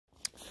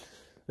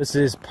This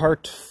is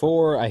part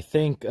 4, I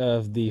think,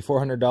 of the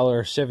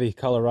 $400 Chevy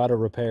Colorado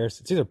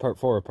repairs. It's either part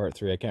 4 or part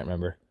 3, I can't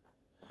remember.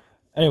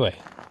 Anyway,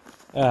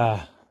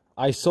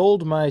 I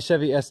sold my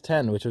Chevy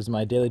S10, which was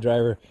my daily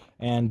driver,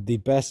 and the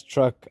best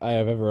truck I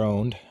have ever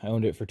owned. I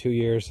owned it for 2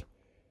 years.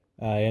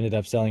 I ended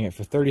up selling it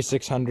for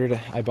 $3,600.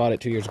 I bought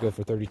it 2 years ago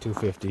for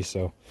 $3,250,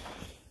 so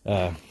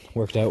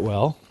worked out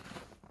well.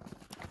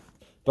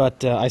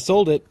 But I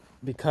sold it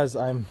because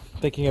I'm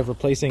thinking of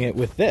replacing it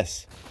with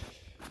this.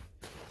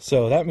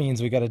 So that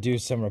means we got to do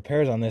some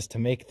repairs on this to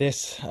make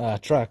this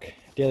truck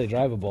daily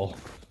drivable.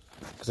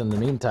 Because in the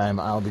meantime,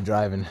 I'll be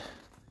driving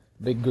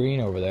Big Green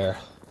over there.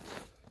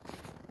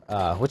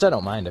 Which I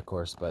don't mind, of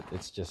course, but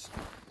it's just,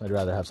 I'd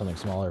rather have something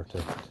smaller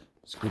to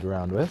scoot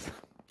around with.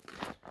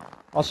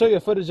 I'll show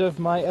you footage of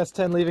my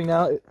S10 leaving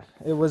now.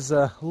 It was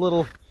a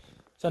little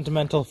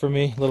sentimental for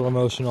me, a little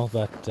emotional,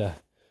 but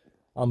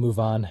I'll move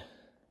on.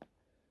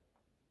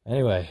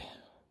 Anyway,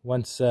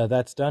 once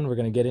that's done, we're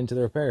going to get into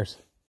the repairs.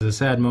 It's a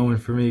sad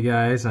moment for me,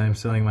 guys. I'm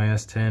selling my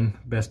S10,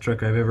 best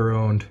truck I've ever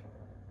owned.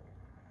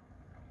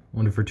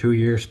 Owned it for 2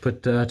 years,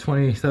 put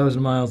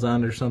 20,000 miles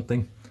on it or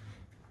something.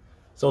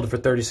 Sold it for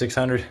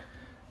 $3,600.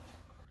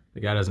 The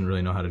guy doesn't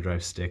really know how to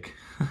drive stick.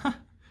 Kind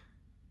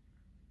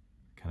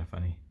of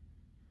funny.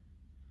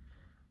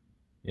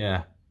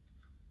 Yeah.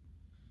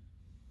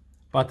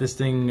 Bought this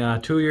thing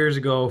 2 years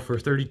ago for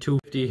 $3,250.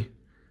 Did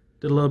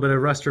a little bit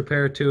of rust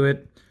repair to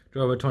it.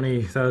 Drove it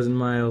 20,000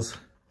 miles.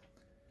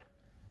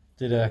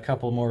 Did a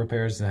couple more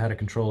repairs. I had a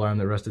control arm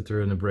that rusted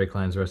through and the brake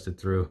lines rusted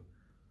through.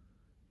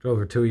 Drove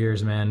for 2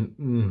 years,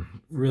 man.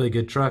 Really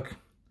good truck.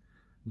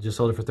 Just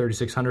sold it for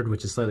 $3,600,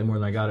 which is slightly more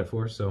than I got it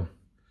for, so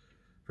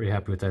pretty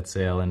happy with that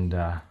sale, and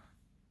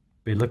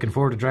be looking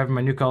forward to driving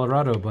my new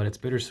Colorado, but it's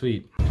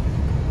bittersweet.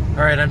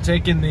 Alright, I'm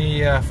taking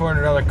the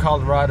 $400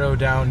 Colorado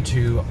down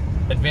to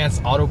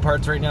Advanced Auto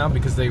Parts right now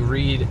because they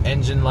read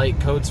engine light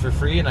codes for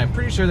free, and I'm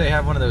pretty sure they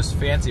have one of those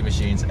fancy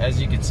machines. As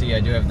you can see,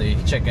 I do have the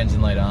check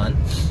engine light on.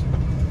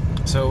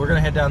 So we're gonna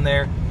head down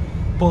there,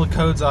 pull the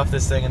codes off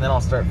this thing, and then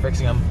I'll start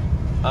fixing them.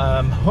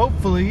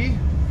 Hopefully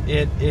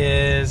it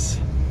is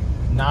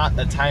not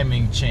a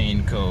timing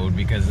chain code,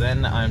 because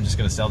then I'm just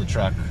gonna sell the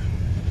truck.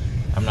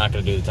 I'm not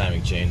gonna do the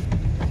timing chain.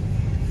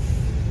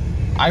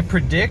 I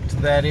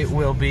predict that it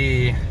will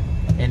be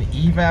an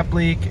evap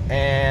leak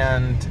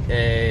and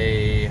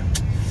a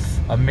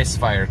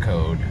misfire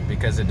code,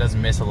 because it does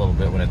miss a little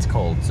bit when it's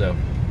cold. So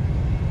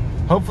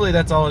hopefully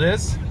that's all it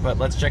is, but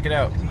let's check it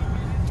out.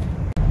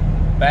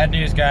 Bad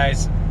news,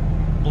 guys.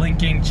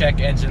 Blinking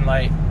check engine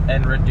light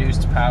and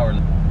reduced power.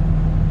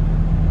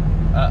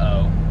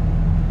 Uh-oh.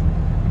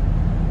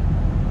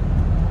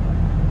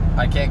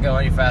 I can't go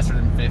any faster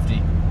than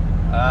 50.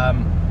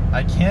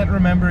 I can't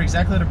remember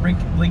exactly what a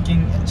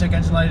blinking check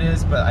engine light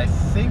is, but I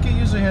think it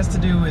usually has to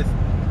do with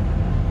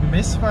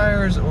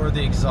misfires or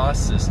the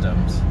exhaust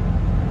systems.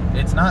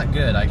 It's not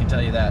good, I can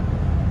tell you that.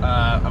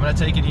 I'm gonna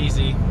take it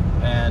easy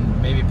and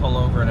maybe pull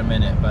over in a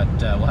minute, but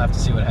we'll have to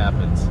see what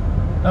happens.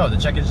 Oh, the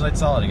check engine light's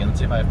solid again. Let's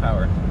see if I have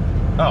power.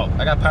 Oh,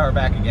 I got power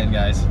back again,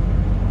 guys.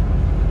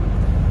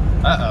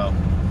 Uh-oh.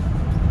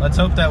 Let's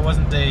hope that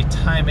wasn't a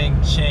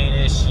timing chain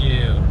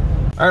issue.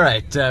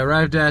 Alright,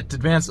 arrived at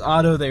Advanced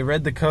Auto. They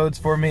read the codes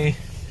for me.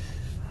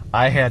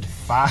 I had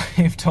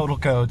 5 total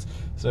codes,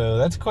 so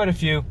that's quite a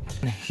few.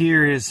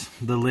 Here is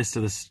the list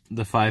of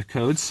the 5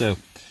 codes, so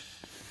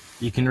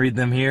you can read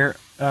them here.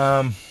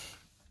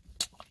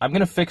 I'm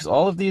gonna fix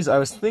all of these. I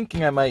was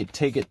thinking I might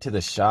take it to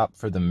the shop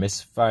for the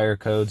misfire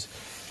codes.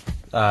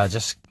 I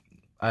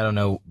don't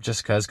know,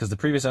 just because the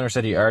previous owner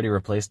said he already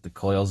replaced the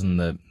coils and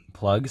the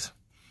plugs.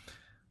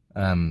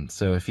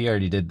 So if he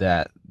already did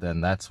that, then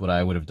that's what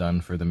I would have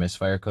done for the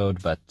misfire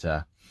code. But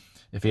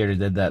if he already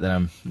did that, then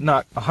I'm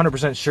not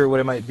 100% sure what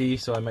it might be,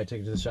 so I might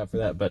take it to the shop for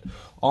that. But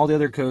all the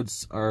other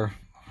codes are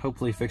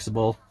hopefully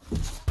fixable.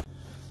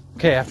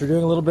 Okay, after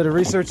doing a little bit of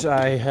research,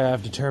 I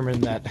have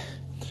determined that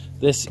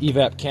this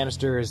evap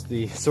canister is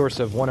the source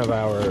of one of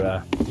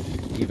our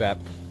evap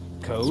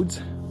codes.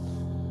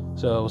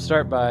 So we'll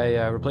start by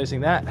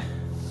replacing that.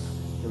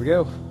 Here we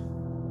go.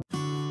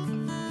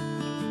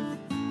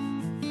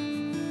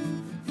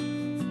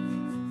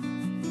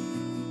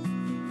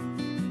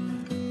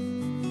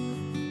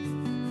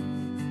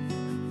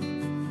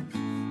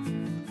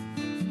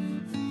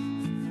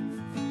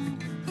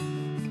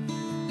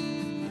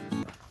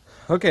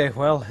 Okay,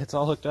 well, it's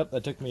all hooked up.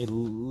 That took me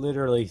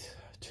literally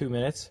 2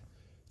 minutes,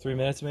 3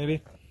 minutes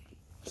maybe.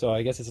 So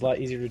I guess it's a lot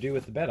easier to do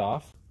with the bed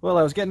off. Well,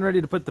 I was getting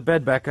ready to put the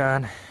bed back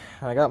on.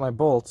 I got my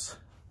bolts.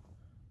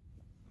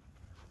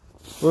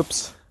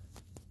 Whoops.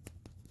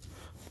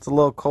 It's a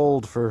little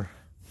cold for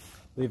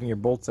leaving your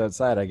bolts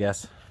outside, I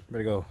guess.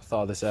 Better go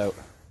thaw this out.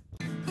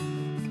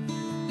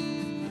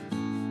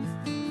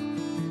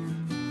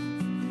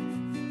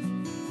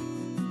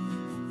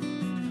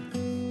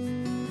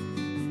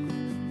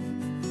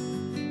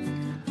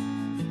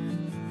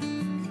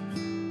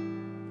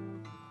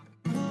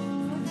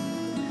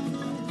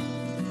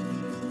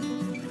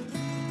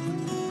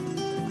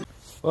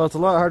 Well, it's a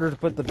lot harder to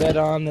put the bed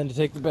on than to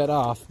take the bed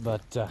off,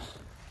 but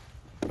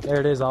There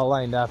it is, all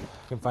lined up.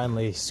 I can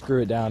finally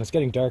screw it down. It's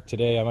getting dark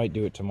today. I might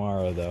do it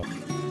tomorrow though.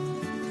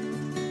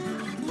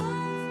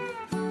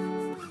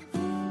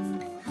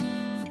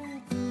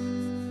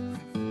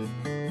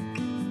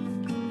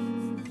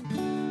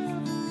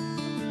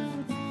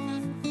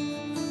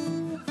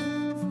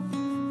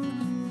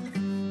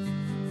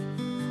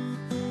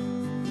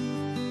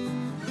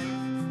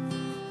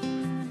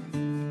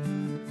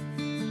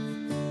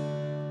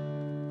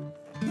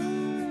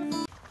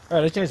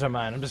 Alright, I changed my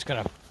mind. I'm just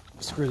gonna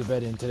screw the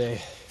bed in today.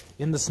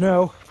 In the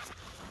snow,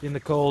 in the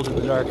cold, in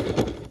the dark.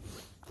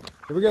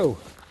 Here we go.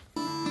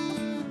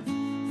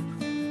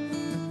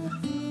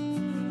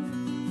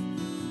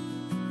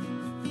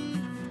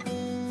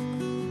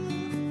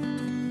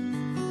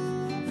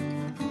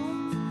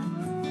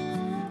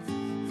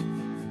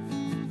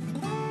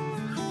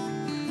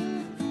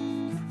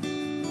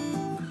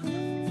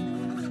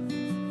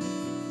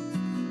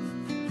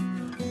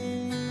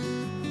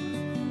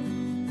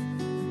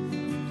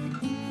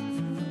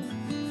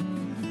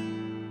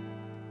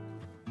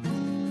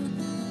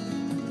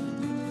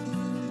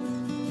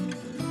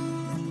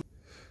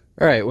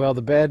 Alright, well,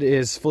 the bed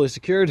is fully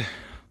secured. I'm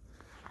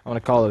going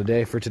to call it a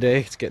day for today.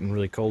 It's getting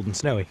really cold and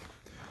snowy.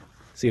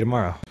 See you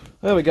tomorrow.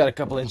 Well, we got a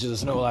couple inches of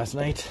snow last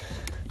night.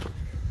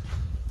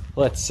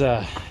 Let's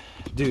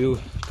do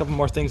a couple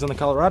more things on the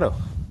Colorado.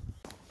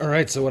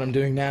 Alright, so what I'm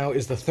doing now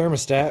is the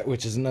thermostat,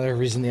 which is another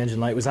reason the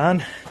engine light was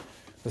on.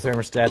 The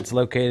thermostat's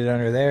located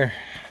under there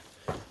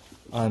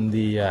on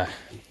the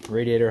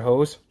radiator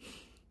hose.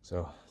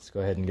 So let's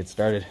go ahead and get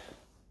started.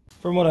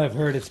 From what I've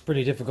heard, it's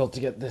pretty difficult to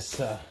get this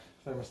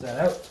thermostat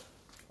out.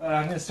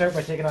 I'm going to start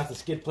by taking off the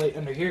skid plate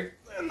under here,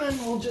 and then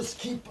we'll just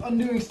keep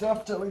undoing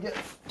stuff till we get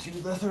to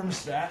the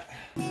thermostat.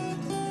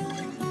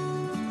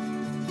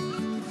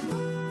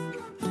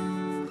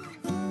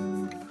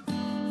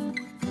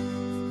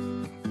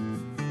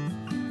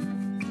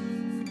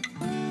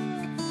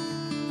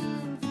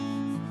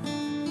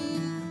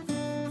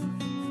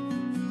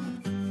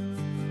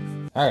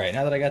 Alright,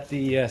 now that I got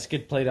the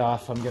skid plate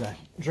off, I'm going to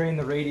drain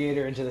the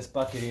radiator into this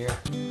bucket here.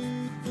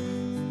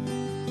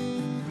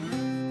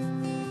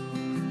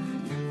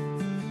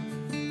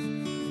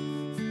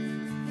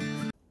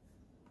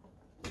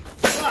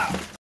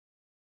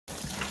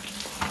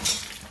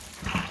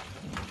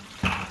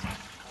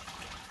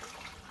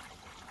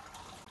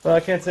 Well, I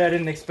can't say I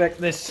didn't expect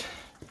this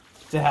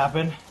to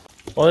happen.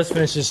 While this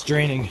finishes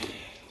draining,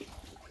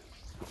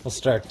 we'll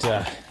start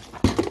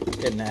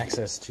getting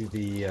access to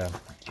the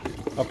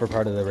upper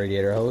part of the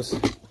radiator hose,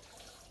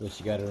 which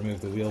you got to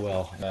remove the wheel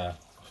well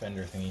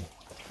fender thingy.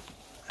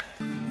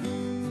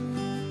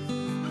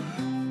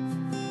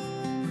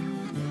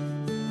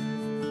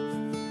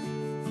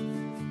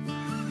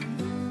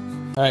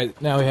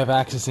 Alright, now we have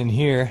access in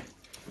here.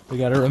 We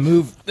got to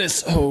remove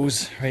this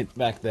hose right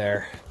back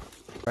there.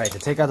 Right, to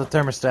take out the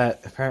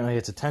thermostat, apparently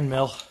it's a 10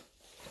 mil.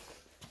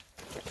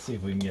 Let's see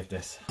if we can get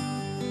this.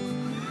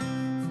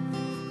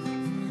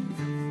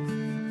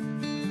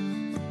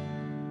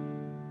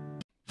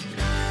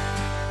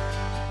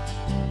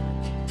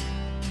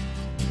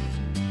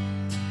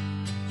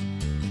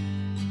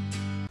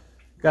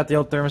 Got the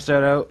old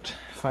thermostat out,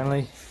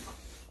 finally.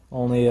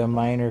 Only a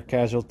minor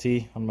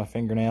casualty on my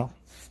fingernail.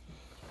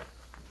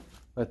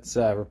 Let's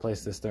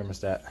replace this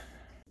thermostat.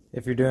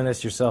 If you're doing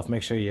this yourself,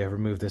 make sure you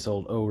remove this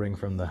old O-ring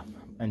from the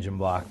engine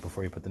block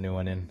before you put the new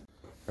one in.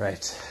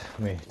 Right, let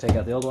me take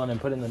out the old one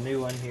and put in the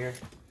new one here.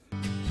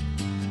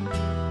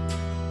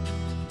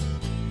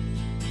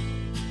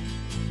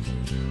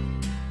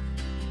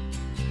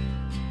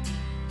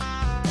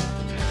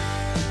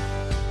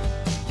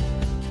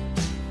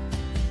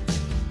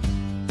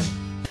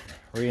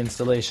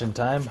 Reinstallation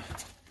time.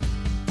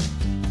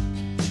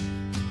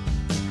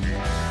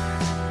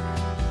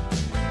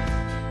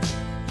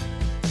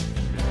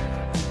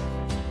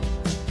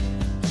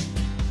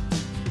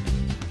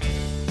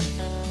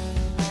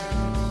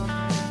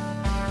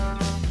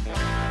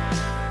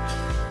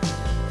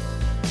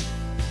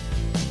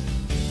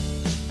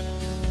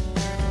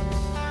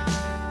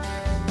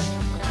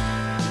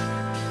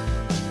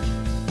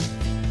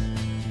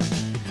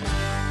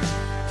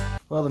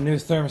 Well, the new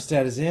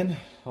thermostat is in.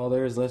 All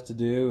there is left to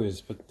do is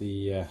put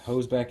the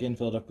hose back in,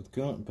 fill it up with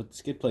coolant, and put the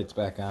skid plates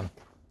back on.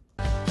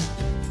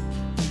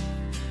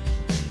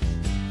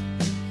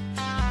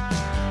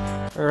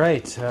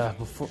 Alright,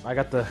 before I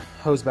got the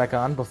hose back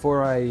on,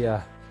 before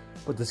I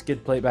put the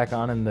skid plate back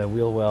on and the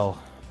wheel well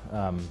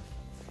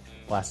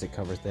plastic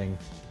cover thing,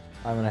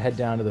 I'm going to head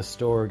down to the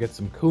store, get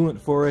some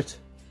coolant for it,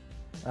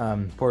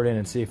 pour it in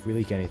and see if we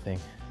leak anything.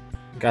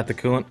 Got the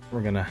coolant,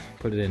 we're going to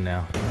put it in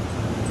now.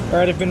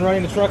 Alright, I've been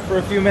running the truck for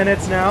a few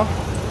minutes now.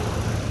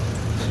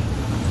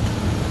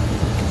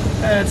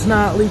 It's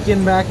not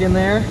leaking back in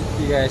there.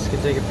 You guys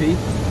can take a peek.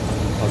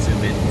 I'll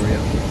zoom in for you.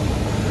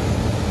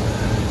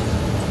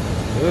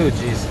 Ooh,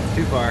 jeez,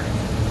 too far.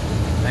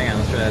 Hang on,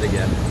 let's try that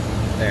again.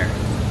 There.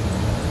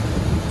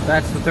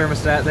 That's the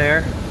thermostat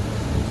there.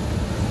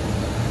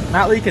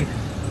 Not leaking.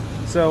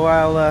 So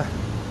I'll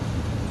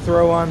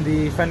throw on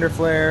the fender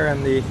flare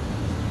and the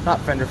not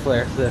fender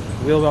flare, the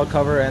wheel well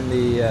cover and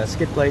the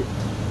skid plate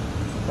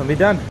will be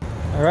done.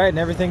 All right, and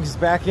everything's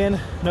back in,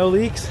 no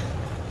leaks.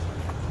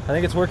 I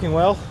think it's working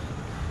well.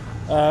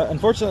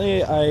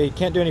 Unfortunately, I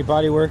can't do any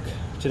body work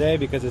today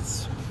because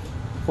it's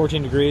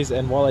 14 degrees,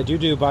 and while I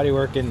do body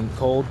work in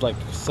cold, like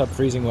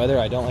sub-freezing weather,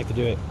 I don't like to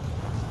do it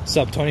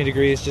sub 20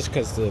 degrees just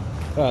because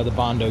the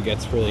Bondo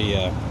gets really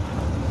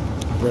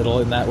brittle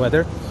in that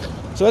weather.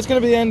 So that's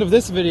going to be the end of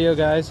this video,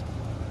 guys,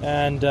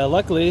 and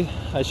luckily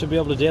I should be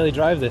able to daily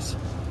drive this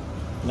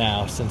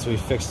now since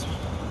we've fixed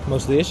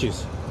most of the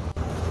issues.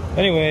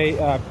 Anyway,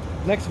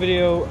 next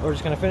video we're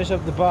just going to finish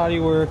up the body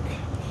work,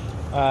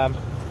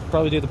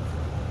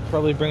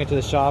 probably bring it to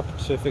the shop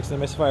to fix the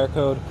misfire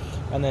code,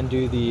 and then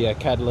do the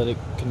catalytic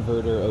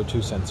converter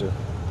O2 sensor.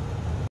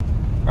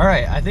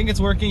 Alright, I think it's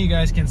working. You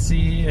guys can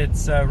see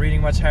it's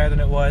reading much higher than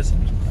it was.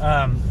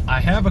 I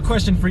have a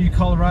question for you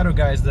Colorado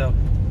guys though.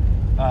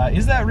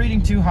 Is that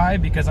reading too high?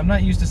 Because I'm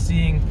not used to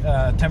seeing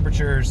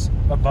temperatures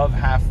above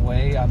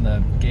halfway on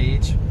the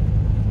gauge.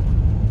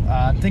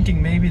 I'm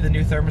thinking maybe the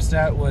new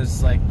thermostat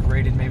was like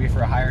rated maybe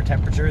for a higher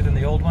temperature than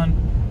the old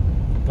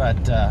one, but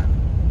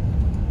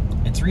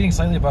it's reading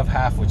slightly above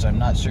half, which I'm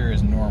not sure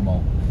is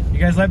normal. You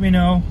guys let me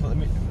know.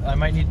 I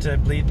might need to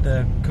bleed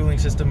the cooling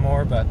system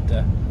more, but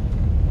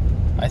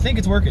I think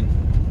it's working.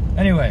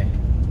 Anyway,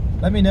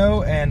 let me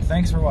know, and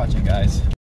thanks for watching, guys.